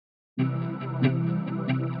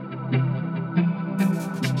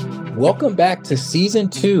Welcome back to Season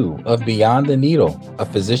 2 of Beyond the Needle, a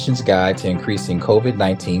physician's guide to increasing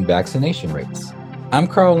COVID-19 vaccination rates. I'm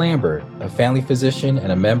Carl Lambert, a family physician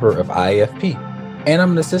and a member of IAFP, and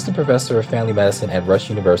I'm an assistant professor of family medicine at Rush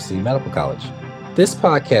University Medical College. This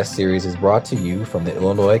podcast series is brought to you from the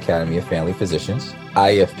Illinois Academy of Family Physicians,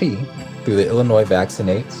 IAFP, through the Illinois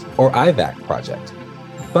Vaccinates, or IVAC project.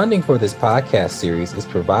 Funding for this podcast series is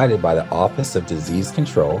provided by the Office of Disease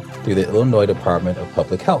Control through the Illinois Department of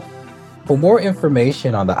Public Health. For more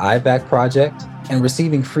information on the IVAC project and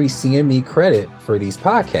receiving free CME credit for these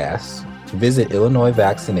podcasts, visit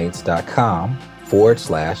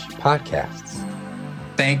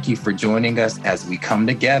illinoisvaccinates.com/podcasts. Thank you for joining us as we come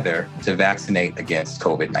together to vaccinate against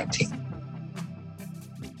COVID-19.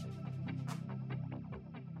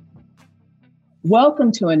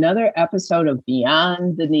 Welcome to another episode of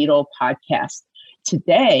Beyond the Needle podcast.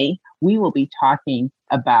 Today, we will be talking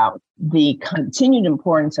about the continued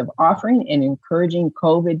importance of offering and encouraging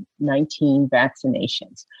COVID-19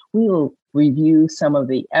 vaccinations. We will review some of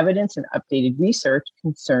the evidence and updated research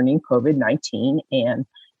concerning COVID-19 and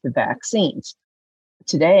the vaccines.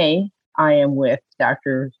 Today, I am with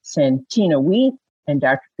Dr. Santina Wheat and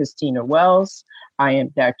Dr. Christina Wells. I am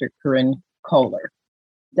Dr. Corinne Kohler.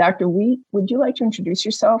 Dr. Wheat, would you like to introduce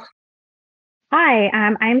yourself? Hi,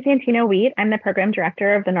 I'm Santina Wheat. I'm the program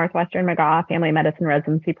director of the Northwestern McGaw Family Medicine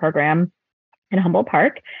Residency Program in Humboldt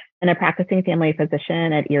Park and a practicing family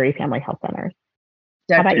physician at Erie Family Health Centers.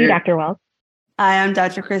 How about you, Dr. Wells? Hi, I'm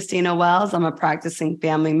Dr. Christina Wells. I'm a practicing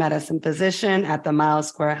family medicine physician at the Miles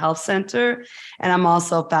Square Health Center, and I'm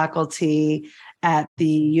also faculty at the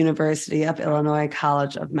University of Illinois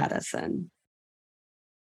College of Medicine.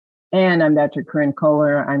 And I'm Dr. Corinne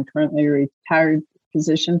Kohler. I'm currently a retired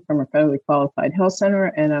physician from a federally qualified health center,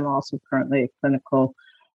 and I'm also currently a clinical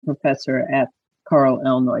professor at Carle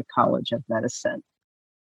Illinois College of Medicine.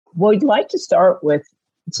 We'd like to start with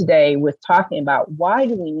today with talking about why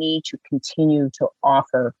do we need to continue to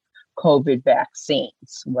offer COVID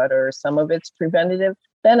vaccines? What are some of its preventative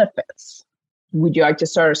benefits? Would you like to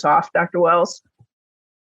start us off, Dr. Wells?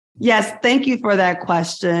 Yes, thank you for that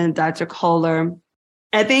question, Dr. Kohler.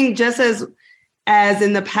 I think just as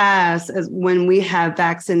in the past, as when we have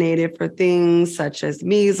vaccinated for things such as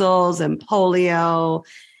measles and polio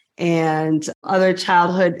and other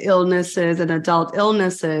childhood illnesses and adult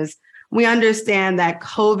illnesses, we understand that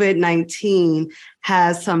COVID-19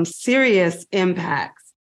 has some serious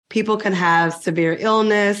impacts. People can have severe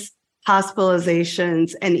illness,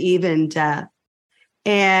 hospitalizations, and even death.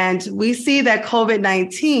 And we see that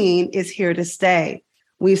COVID-19 is here to stay.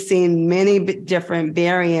 We've seen many different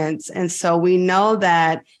variants. And so we know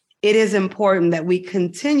that it is important that we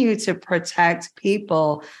continue to protect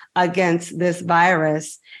people against this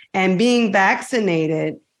virus. And being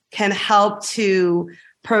vaccinated can help to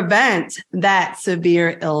prevent that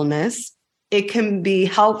severe illness. It can be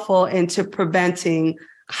helpful into preventing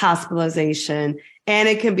hospitalization, and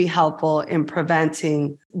it can be helpful in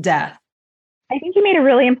preventing death. I think you made a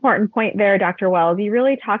really important point there, Dr. Wells. You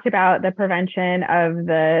really talked about the prevention of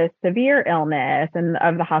the severe illness and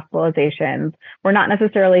of the hospitalizations. We're not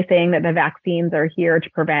necessarily saying that the vaccines are here to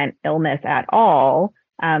prevent illness at all.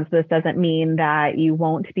 So this doesn't mean that you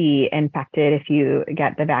won't be infected if you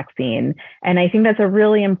get the vaccine. And I think that's a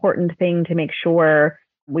really important thing to make sure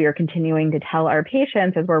we are continuing to tell our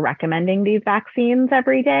patients as we're recommending these vaccines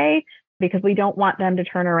every day, because we don't want them to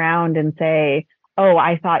turn around and say, oh,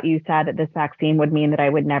 I thought you said that this vaccine would mean that I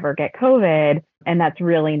would never get COVID. And that's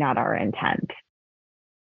really not our intent.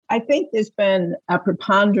 I think there's been a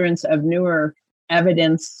preponderance of newer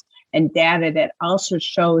evidence and data that also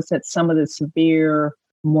shows that some of the severe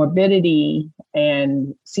morbidity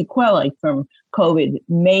and sequelae from COVID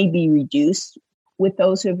may be reduced with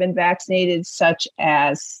those who have been vaccinated, such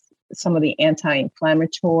as some of the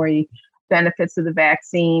anti-inflammatory benefits of the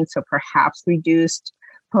vaccine. So perhaps reduced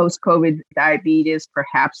post-COVID diabetes,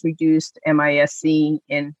 perhaps reduced MISC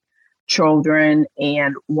in children.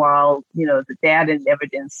 And while, the data and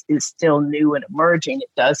evidence is still new and emerging, it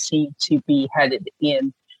does seem to be headed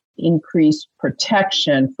in increased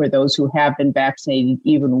protection for those who have been vaccinated,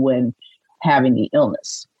 even when having the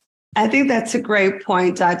illness. I think that's a great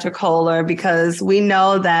point, Dr. Kohler, because we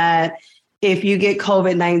know that if you get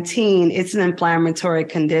COVID-19, it's an inflammatory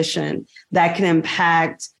condition that can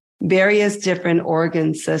impact various different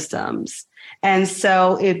organ systems. And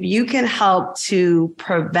so if you can help to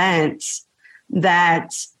prevent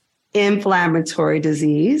that inflammatory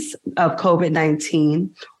disease of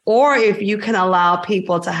COVID-19, or if you can allow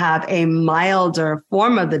people to have a milder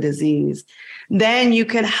form of the disease, then you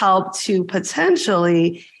can help to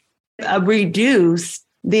potentially reduce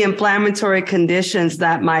the inflammatory conditions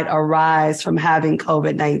that might arise from having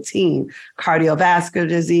COVID-19, cardiovascular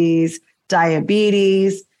disease,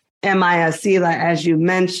 diabetes, MIS, as you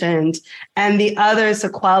mentioned, and the other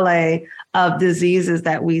sequelae of diseases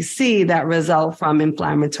that we see that result from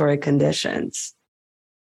inflammatory conditions.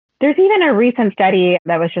 There's even a recent study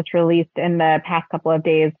that was just released in the past couple of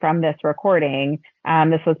days from this recording.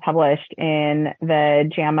 This was published in the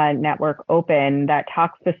JAMA Network Open that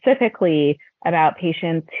talks specifically about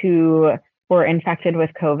patients who were infected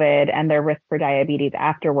with COVID and their risk for diabetes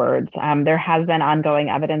afterwards. There has been ongoing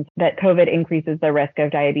evidence that COVID increases the risk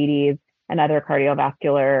of diabetes and other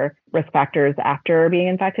cardiovascular risk factors after being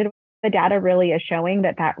infected. The data really is showing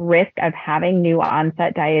that that risk of having new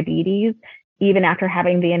onset diabetes even after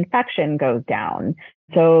having the infection goes down.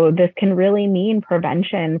 So this can really mean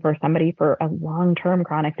prevention for somebody for a long-term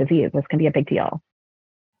chronic disease. This can be a big deal.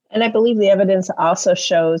 And I believe the evidence also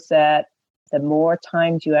shows that the more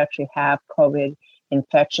times you actually have COVID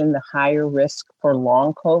infection, the higher risk for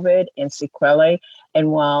long COVID and sequelae.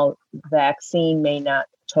 And while vaccine may not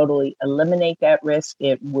totally eliminate that risk,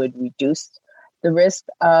 it would reduce the risk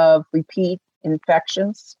of repeat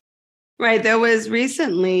infections. Right. There was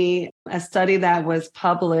recently a study that was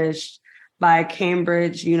published by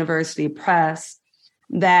Cambridge University Press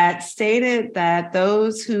that stated that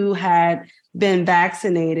those who had been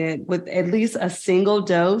vaccinated with at least a single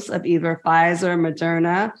dose of either Pfizer,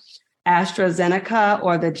 Moderna, AstraZeneca,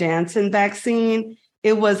 or the Janssen vaccine,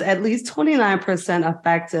 it was at least 29%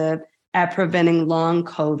 effective at preventing long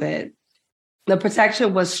COVID. The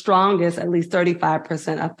protection was strongest, at least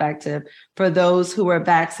 35% effective for those who were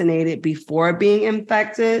vaccinated before being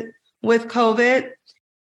infected with COVID.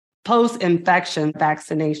 Post-infection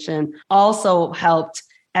vaccination also helped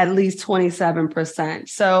at least 27%.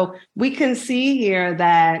 So we can see here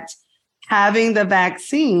that having the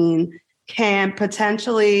vaccine can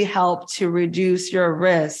potentially help to reduce your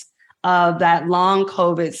risk of that long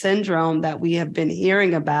COVID syndrome that we have been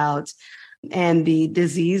hearing about and the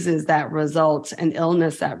diseases that result and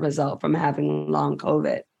illness that result from having long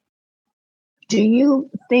COVID. Do you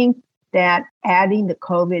think that adding the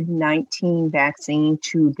COVID-19 vaccine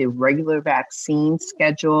to the regular vaccine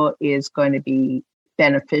schedule is going to be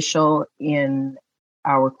beneficial in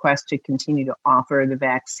our quest to continue to offer the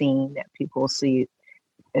vaccine that people see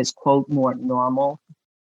as, quote, more normal?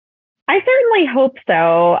 I certainly hope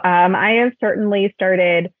so. I have certainly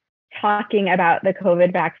started talking about the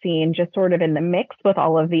COVID vaccine just sort of in the mix with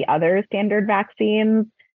all of the other standard vaccines.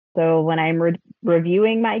 So when I'm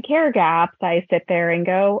reviewing my care gaps, I sit there and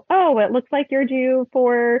go, oh, it looks like you're due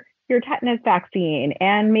for your tetanus vaccine,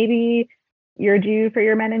 and maybe you're due for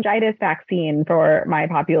your meningitis vaccine for my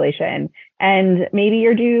population, and maybe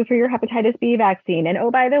you're due for your hepatitis B vaccine. And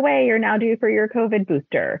oh, by the way, you're now due for your COVID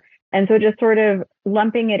booster. And so just sort of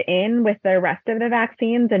lumping it in with the rest of the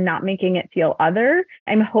vaccines and not making it feel other.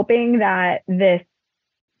 I'm hoping that the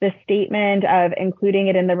statement of including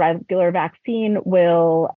it in the regular vaccine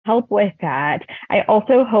will help with that. I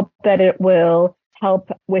also hope that it will help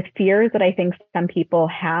with fears that I think some people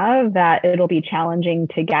have, that it'll be challenging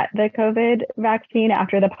to get the COVID vaccine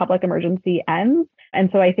after the public emergency ends. And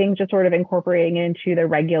so I think just sort of incorporating it into the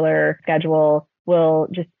regular schedule will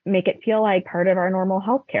just make it feel like part of our normal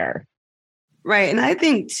healthcare. Right. And I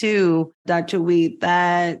think too, Dr. Wheat,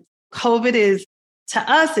 that COVID is, to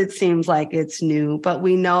us, it seems like it's new, but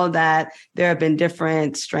we know that there have been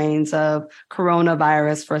different strains of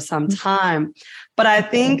coronavirus for some time. But I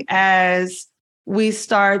think as we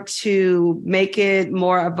start to make it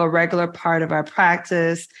more of a regular part of our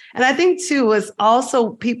practice, and I think too, is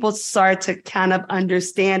also people start to kind of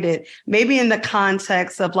understand it, maybe in the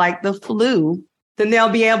context of like the flu, then they'll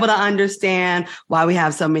be able to understand why we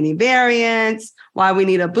have so many variants, why we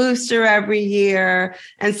need a booster every year.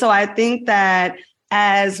 And so I think that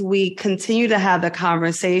as we continue to have the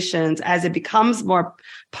conversations, as it becomes more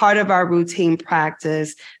part of our routine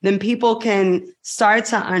practice, then people can start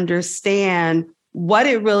to understand what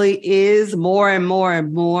it really is more and more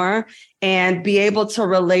and more, and be able to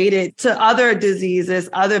relate it to other diseases,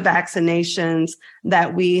 other vaccinations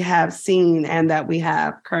that we have seen and that we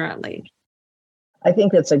have currently. I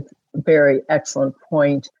think that's a very excellent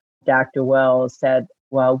point, Dr. Wells, that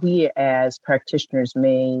while we as practitioners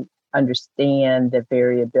may understand the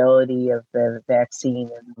variability of the vaccine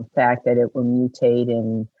and the fact that it will mutate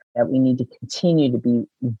and that we need to continue to be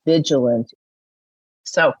vigilant.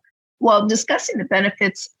 So, while discussing the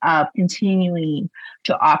benefits of continuing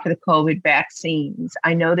to offer the COVID vaccines,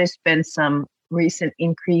 I know there's been some recent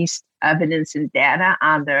increased evidence and data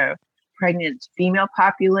on the pregnant female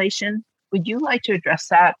population. Would you like to address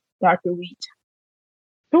that, Dr. Wheat?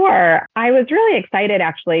 Sure. I was really excited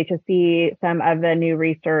actually to see some of the new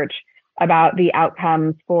research about the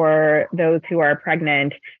outcomes for those who are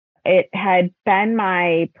pregnant. It had been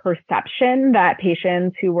my perception that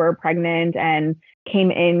patients who were pregnant and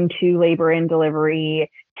came into labor and delivery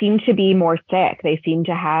seemed to be more sick. They seemed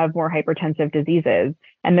to have more hypertensive diseases.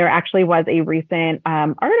 And there actually was a recent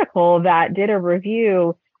article that did a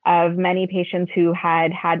review of many patients who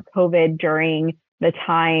had had COVID during the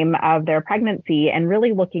time of their pregnancy and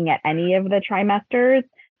really looking at any of the trimesters.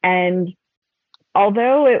 And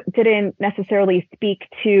although it didn't necessarily speak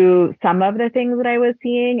to some of the things that I was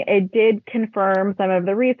seeing, it did confirm some of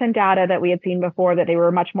the recent data that we had seen before, that they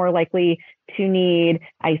were much more likely to need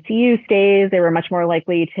ICU stays. They were much more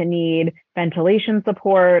likely to need ventilation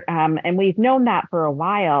support. And we've known that for a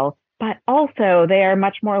while. But also, they are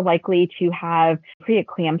much more likely to have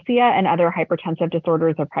preeclampsia and other hypertensive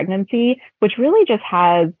disorders of pregnancy, which really just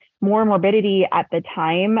has more morbidity at the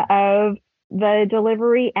time of the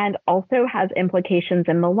delivery and also has implications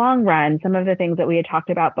in the long run. Some of the things that we had talked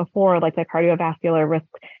about before, like the cardiovascular risk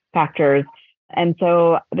factors. And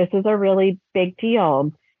so this is a really big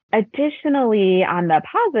deal. Additionally, on the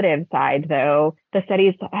positive side, though, the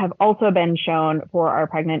studies have also been shown for our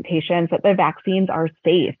pregnant patients that the vaccines are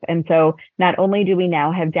safe. And so not only do we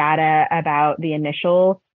now have data about the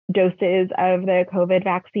initial doses of the COVID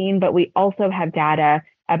vaccine, but we also have data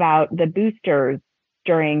about the boosters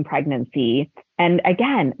during pregnancy. And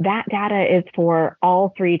again, that data is for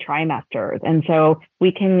all 3 trimesters. And so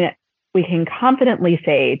we can confidently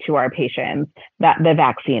say to our patients that the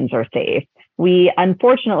vaccines are safe. We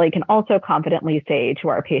unfortunately can also confidently say to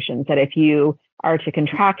our patients that if you are to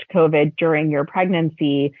contract COVID during your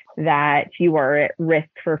pregnancy, that you are at risk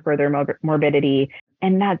for further morbidity.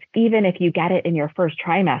 And that's even if you get it in your first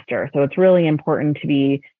trimester. So it's really important to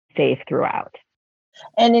be safe throughout.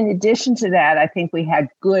 And in addition to that, I think we had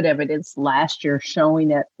good evidence last year showing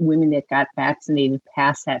that women that got vaccinated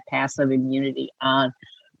passed that passive immunity on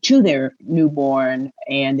to their newborn,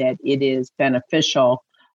 and that it is beneficial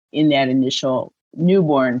in that initial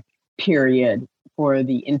newborn period for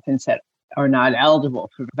the infants that are not eligible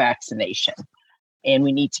for vaccination. And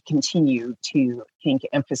we need to continue to,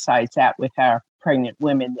 emphasize that with our pregnant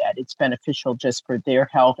women, that it's beneficial just for their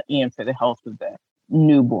health and for the health of the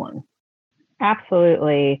newborn.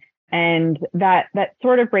 Absolutely. And that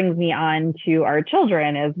sort of brings me on to our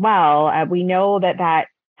children as well. We know that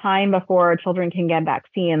time before children can get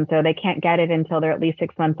vaccines, so they can't get it until they're at least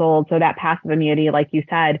 6 months old. So that passive immunity, like you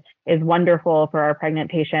said, is wonderful for our pregnant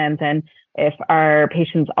patients. And if our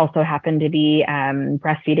patients also happen to be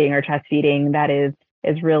breastfeeding or chest feeding, that is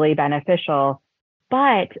really beneficial.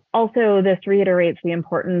 But also this reiterates the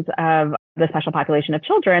importance of the special population of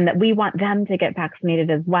children, that we want them to get vaccinated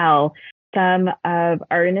as well. Some of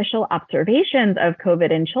our initial observations of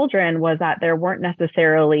COVID in children was that there weren't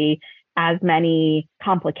necessarily as many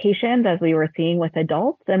complications as we were seeing with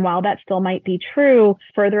adults. And while that still might be true,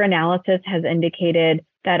 further analysis has indicated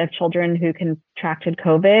that of children who contracted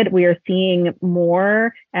COVID, we are seeing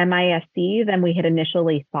more MIS-C than we had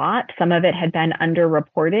initially thought. Some of it had been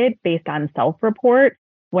underreported based on self-report.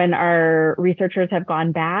 When our researchers have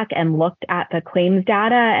gone back and looked at the claims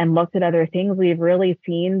data and looked at other things, we've really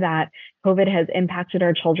seen that COVID has impacted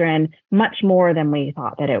our children much more than we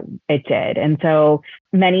thought that it did. And so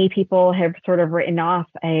many people have sort of written off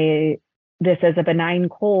this as a benign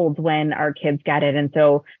cold when our kids get it. And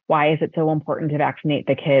so why is it so important to vaccinate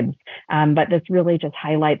the kids? But this really just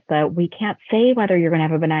highlights that we can't say whether you're going to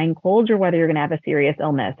have a benign cold or whether you're going to have a serious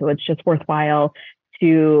illness. So it's just worthwhile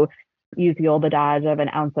to use the old adage of an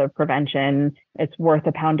ounce of prevention. It's worth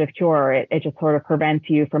a pound of cure. It just sort of prevents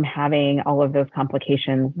you from having all of those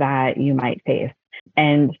complications that you might face.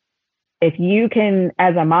 And if you can,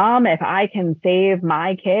 as a mom, if I can save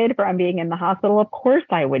my kid from being in the hospital, of course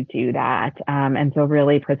I would do that. And so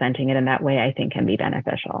really presenting it in that way, I think, can be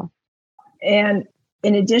beneficial. And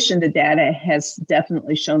in addition, the data has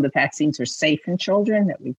definitely shown that vaccines are safe in children,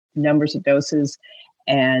 that numbers of doses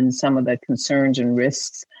and some of the concerns and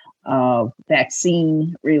risks of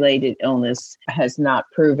vaccine-related illness has not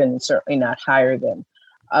proven, certainly not higher than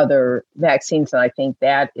other vaccines. And I think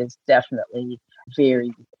that is definitely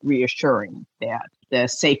very reassuring, that the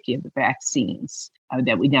safety of the vaccines,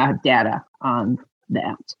 that we now have data on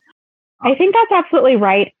that. I think that's absolutely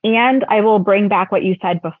right. And I will bring back what you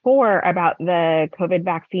said before about the COVID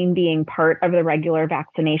vaccine being part of the regular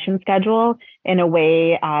vaccination schedule in a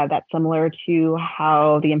way that's similar to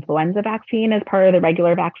how the influenza vaccine is part of the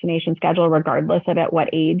regular vaccination schedule, regardless of at what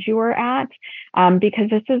age you are at,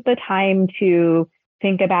 because this is the time to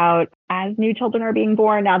think about, as new children are being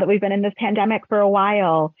born, now that we've been in this pandemic for a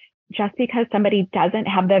while, just because somebody doesn't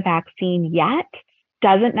have the vaccine yet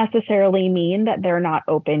doesn't necessarily mean that they're not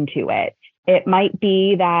open to it. It might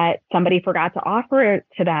be that somebody forgot to offer it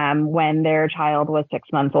to them when their child was 6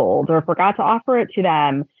 months old, or forgot to offer it to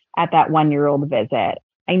them at that 1-year-old visit.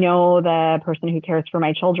 I know the person who cares for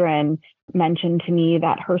my children mentioned to me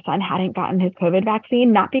that her son hadn't gotten his COVID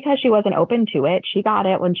vaccine, not because she wasn't open to it. She got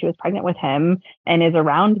it when she was pregnant with him and is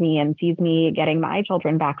around me and sees me getting my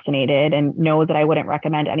children vaccinated and knows that I wouldn't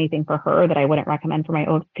recommend anything for her that I wouldn't recommend for my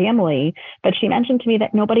own family. But she mentioned to me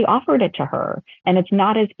that nobody offered it to her. And it's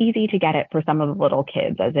not as easy to get it for some of the little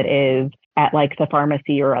kids as it is at like the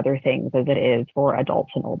pharmacy or other things as it is for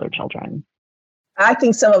adults and older children. I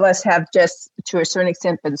think some of us have just, to a certain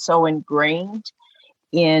extent, been so ingrained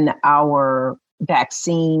in our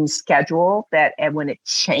vaccine schedule that and when it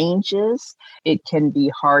changes, it can be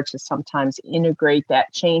hard to sometimes integrate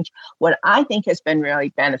that change. What I think has been really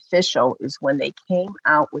beneficial is when they came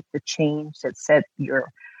out with the change that said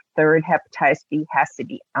your third hepatitis B has to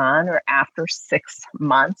be on or after 6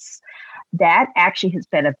 months. That actually has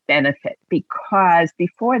been a benefit, because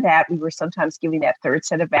before that, we were sometimes giving that third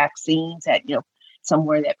set of vaccines at,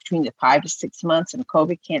 somewhere that between the 5 to 6 months, and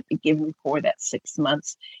COVID can't be given before that 6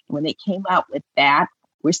 months. And when they came out with that,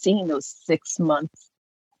 we're seeing those 6 months,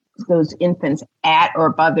 those infants at or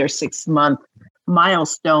above their 6-month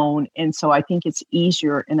milestone. And so I think it's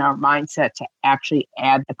easier in our mindset to actually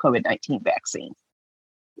add the COVID-19 vaccine.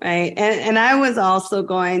 Right. And I was also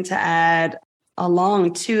going to add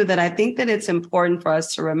along too, that I think that it's important for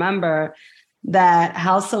us to remember that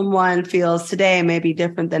how someone feels today may be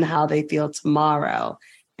different than how they feel tomorrow.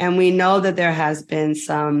 And we know that there has been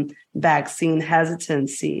some vaccine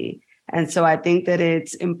hesitancy. And so I think that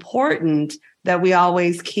it's important that we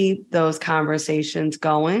always keep those conversations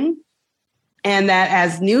going, and that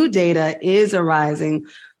as new data is arising,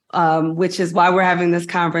 which is why we're having this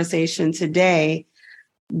conversation today,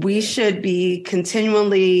 we should be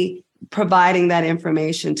continually providing that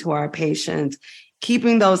information to our patients,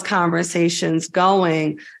 keeping those conversations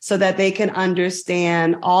going so that they can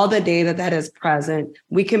understand all the data that is present.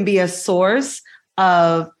 We can be a source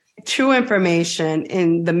of true information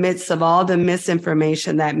in the midst of all the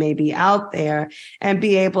misinformation that may be out there, and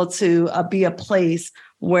be able to be a place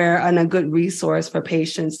where and a good resource for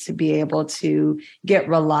patients to be able to get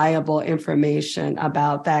reliable information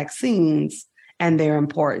about vaccines and their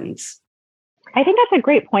importance. I think that's a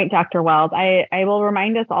great point, Dr. Wells. I will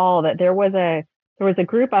remind us all that there was a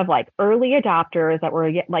group of like early adopters that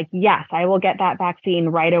were like, yes, I will get that vaccine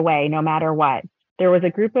right away, no matter what. There was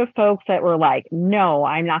a group of folks that were like, no,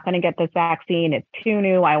 I'm not going to get this vaccine. It's too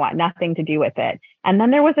new. I want nothing to do with it. And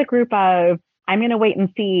then there was a group of, I'm going to wait and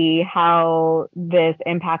see how this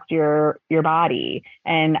impacts your body.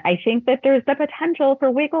 And I think that there's the potential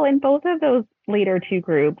for wiggle in both of those later two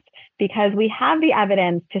groups, because we have the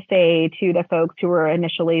evidence to say to the folks who were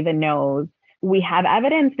initially the no's, we have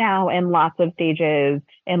evidence now in lots of stages,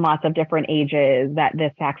 in lots of different ages, that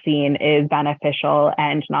this vaccine is beneficial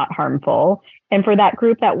and not harmful. And for that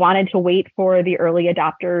group that wanted to wait for the early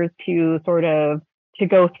adopters to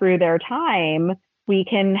go through their time, we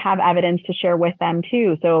can have evidence to share with them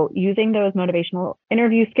too. So using those motivational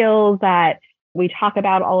interview skills that we talk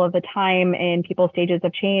about all of the time in people's stages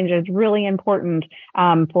of change is really important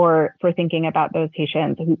for thinking about those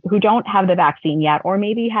patients who don't have the vaccine yet, or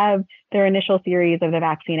maybe have their initial series of the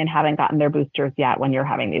vaccine and haven't gotten their boosters yet when you're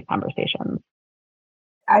having these conversations.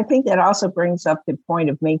 I think that also brings up the point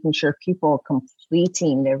of making sure people are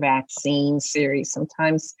completing their vaccine series.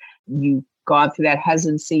 Sometimes you've gone through that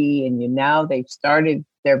hesitancy and now they've started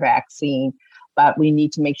their vaccine, but we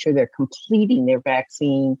need to make sure they're completing their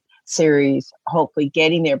vaccine series, hopefully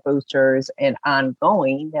getting their boosters, and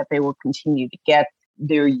ongoing that they will continue to get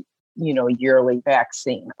their, yearly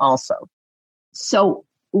vaccine also. So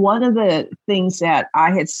one of the things that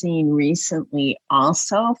I had seen recently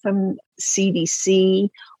also from CDC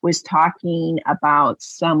was talking about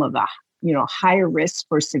some of the, higher risk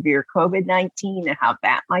for severe COVID-19 and how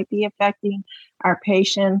that might be affecting our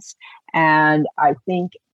patients. And I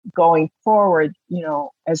think going forward,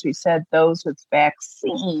 as we said, those with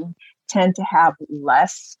vaccine tend to have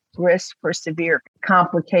less risk for severe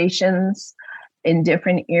complications in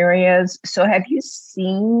different areas. So have you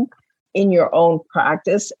seen in your own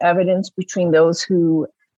practice evidence between those who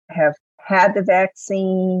have had the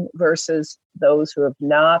vaccine versus those who have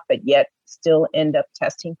not, but yet still end up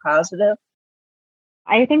testing positive?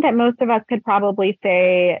 I think that most of us could probably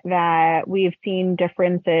say that we've seen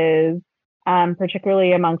differences,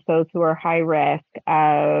 particularly amongst those who are high risk,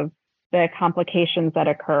 of the complications that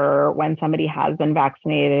occur when somebody has been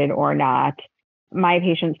vaccinated or not. My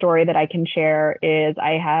patient story that I can share is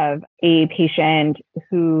I have a patient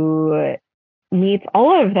who meets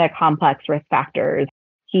all of the complex risk factors.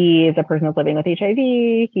 He's a person who's living with HIV.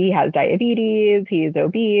 He has diabetes. He's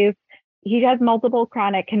obese. He has multiple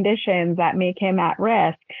chronic conditions that make him at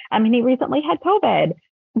risk. He recently had COVID,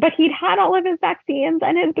 but he'd had all of his vaccines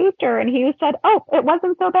and his booster, and he said, "Oh, it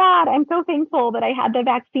wasn't so bad. I'm so thankful that I had the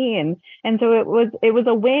vaccine." And so it was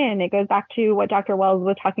a win. It goes back to what Dr. Wells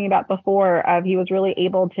was talking about before, of he was really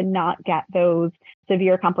able to not get those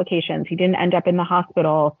severe complications. He didn't end up in the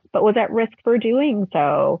hospital, but was at risk for doing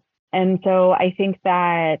so. And so I think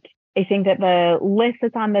that the list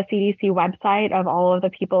that's on the CDC website of all of the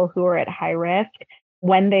people who are at high risk,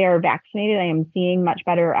 when they are vaccinated, I am seeing much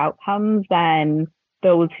better outcomes than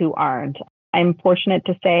those who aren't. I'm fortunate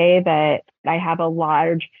to say that I have a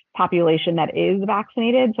large population that is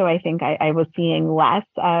vaccinated. So I think I was seeing less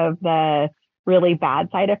of the really bad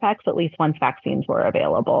side effects, at least once vaccines were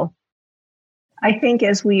available. I think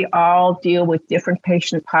as we all deal with different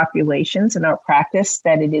patient populations in our practice,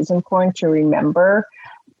 that it is important to remember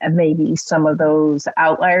maybe some of those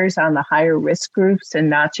outliers on the higher risk groups, and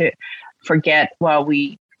not to forget, while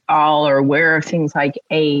we all are aware of things like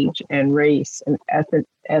age and race and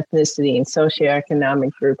ethnicity and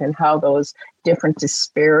socioeconomic group, and how those different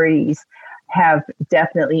disparities have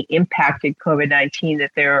definitely impacted COVID-19,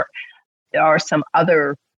 that there are some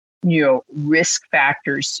other, risk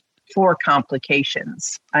factors for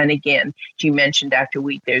complications. And again, you mentioned, Dr.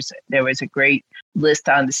 Wheat, there was a great list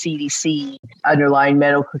on the CDC underlying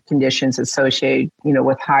medical conditions associated,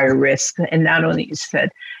 with higher risk. And not only you said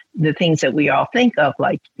the things that we all think of,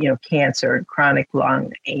 like, cancer and chronic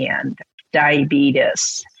lung and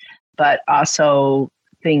diabetes, but also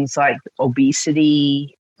things like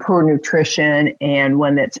obesity, poor nutrition, and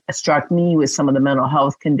one that struck me was some of the mental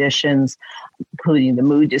health conditions, including the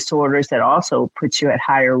mood disorders, that also puts you at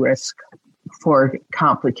higher risk for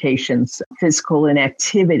complications. Physical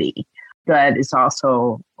inactivity, that is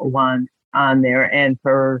also one on there. And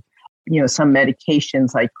for, some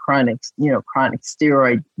medications like chronic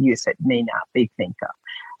steroid use that may not be think of.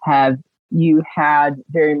 Have you had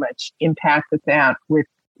very much impact with that, with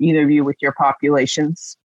either of you, with your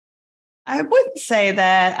populations? I wouldn't say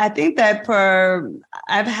that. I think that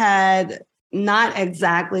I've had not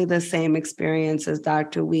exactly the same experience as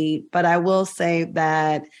Dr. Wheat, but I will say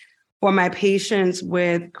that for my patients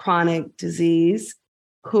with chronic disease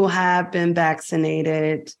who have been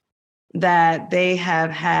vaccinated, that they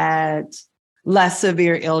have had less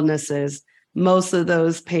severe illnesses. Most of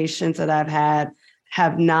those patients that I've had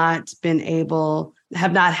have not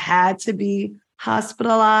had to be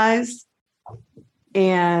hospitalized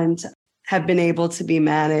and have been able to be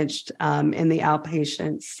managed in the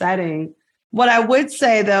outpatient setting. What I would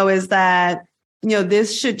say, though, is that,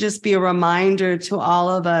 this should just be a reminder to all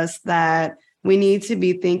of us that we need to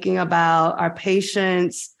be thinking about our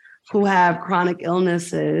patients who have chronic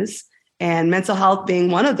illnesses, and mental health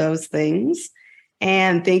being one of those things,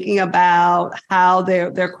 and thinking about how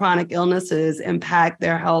their chronic illnesses impact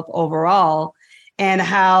their health overall, and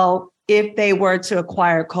how if they were to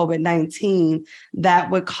acquire COVID-19,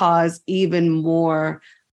 that would cause even more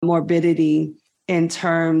morbidity in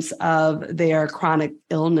terms of their chronic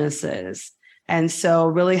illnesses. And so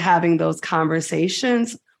really having those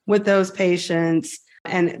conversations with those patients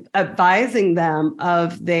and advising them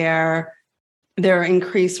of their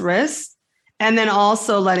increased risk, and then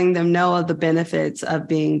also letting them know of the benefits of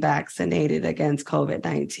being vaccinated against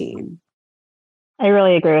COVID-19. I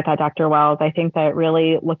really agree with that, Dr. Wells. I think that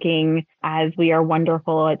really looking, as we are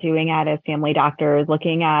wonderful at doing it as family doctors,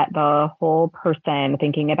 looking at the whole person,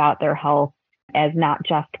 thinking about their health as not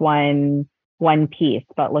just one piece,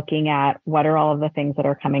 but looking at what are all of the things that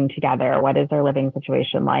are coming together? What is their living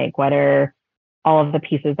situation like? What are all of the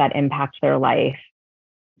pieces that impact their life?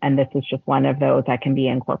 And this is just one of those that can be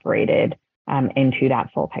incorporated into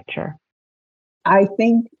that full picture. I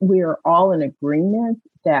think we're all in agreement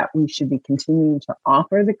that we should be continuing to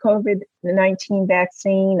offer the COVID-19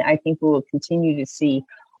 vaccine. I think we will continue to see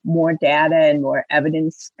more data and more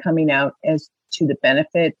evidence coming out as to the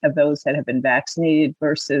benefit of those that have been vaccinated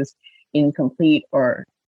versus incomplete or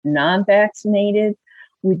non-vaccinated.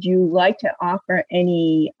 Would you like to offer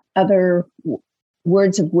any other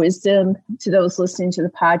words of wisdom to those listening to the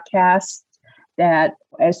podcast, that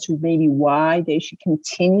as to maybe why they should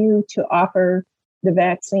continue to offer the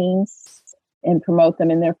vaccines and promote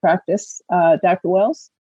them in their practice? Dr. Wells?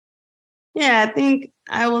 Yeah, I think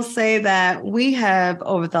I will say that we have,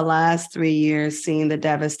 over the last 3 years, seen the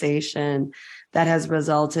devastation that has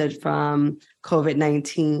resulted from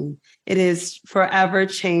COVID-19. It has forever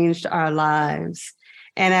changed our lives.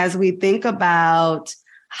 And as we think about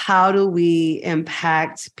how do we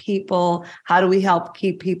impact people, how do we help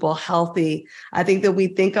keep people healthy, I think that we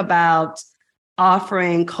think about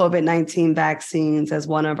offering COVID-19 vaccines as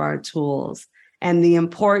one of our tools, and the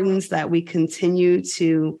importance that we continue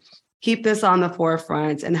to keep this on the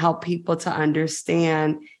forefront and help people to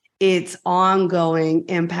understand its ongoing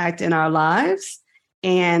impact in our lives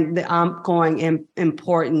and the ongoing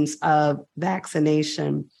importance of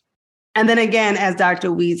vaccination. And then again, as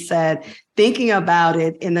Dr. Weed said, thinking about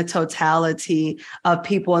it in the totality of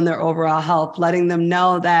people and their overall health, letting them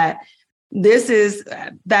know that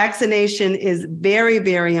vaccination is very,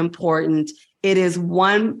 very important. It is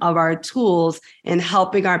one of our tools in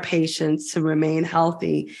helping our patients to remain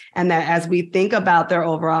healthy. And that as we think about their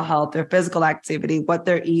overall health, their physical activity, what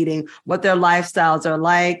they're eating, what their lifestyles are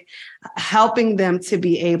like, helping them to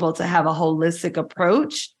be able to have a holistic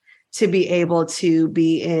approach, to be able to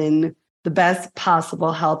be in the best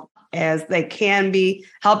possible health as they can be,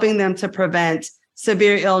 helping them to prevent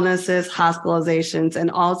severe illnesses, hospitalizations,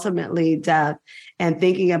 and ultimately death, and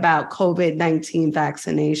thinking about COVID-19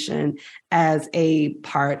 vaccination as a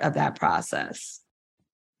part of that process.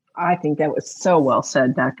 I think that was so well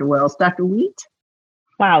said, Dr. Wells. Dr. Wheat?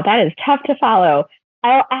 Wow, that is tough to follow.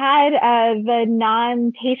 I'll add the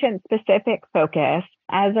non-patient specific focus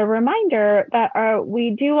as a reminder that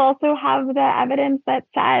we do also have the evidence that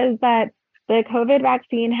says that the COVID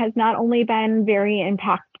vaccine has not only been very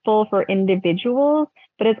impactful for individuals,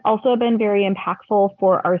 but it's also been very impactful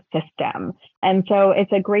for our system. And so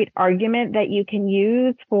it's a great argument that you can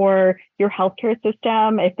use for your healthcare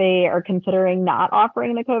system if they are considering not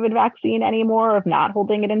offering the COVID vaccine anymore, or not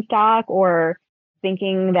holding it in stock, or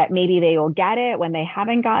thinking that maybe they will get it when they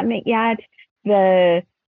haven't gotten it yet. The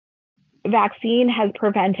vaccine has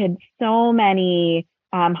prevented so many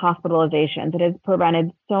hospitalizations. It has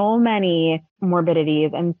prevented so many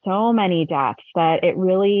morbidities and so many deaths that it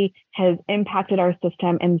really has impacted our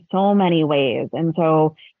system in so many ways. And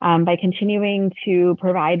so by continuing to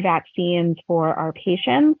provide vaccines for our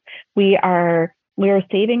patients, we are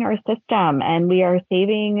saving our system, and we are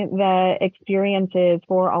saving the experiences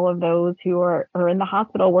for all of those who are in the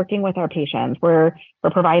hospital working with our patients. We're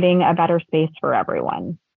providing a better space for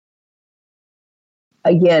everyone.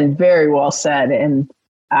 Again, very well said. And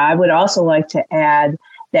I would also like to add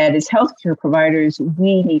that as healthcare providers,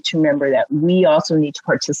 we need to remember that we also need to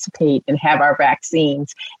participate and have our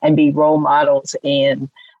vaccines and be role models and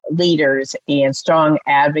leaders and strong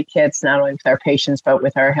advocates, not only with our patients, but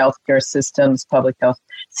with our healthcare systems, public health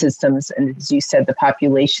systems. And as you said, the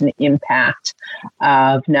population impact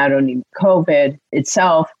of not only COVID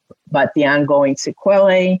itself, but the ongoing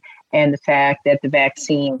sequelae and the fact that the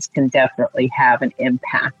vaccines can definitely have an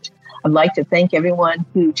impact. I'd like to thank everyone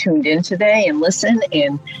who tuned in today and listened,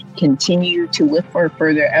 and continue to look for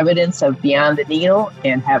further evidence of Beyond the Needle,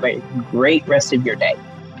 and have a great rest of your day.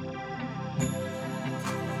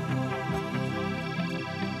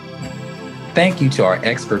 Thank you to our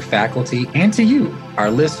expert faculty and to you, our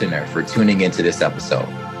listener, for tuning into this episode.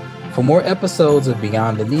 For more episodes of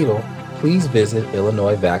Beyond the Needle, please visit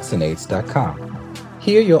IllinoisVaccinates.com.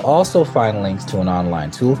 Here you'll also find links to an online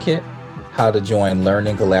toolkit, how to join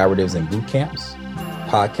learning collaboratives and boot camps,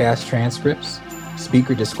 podcast transcripts,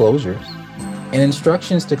 speaker disclosures, and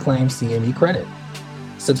instructions to claim CME credit.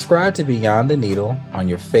 Subscribe to Beyond the Needle on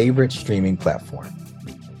your favorite streaming platform.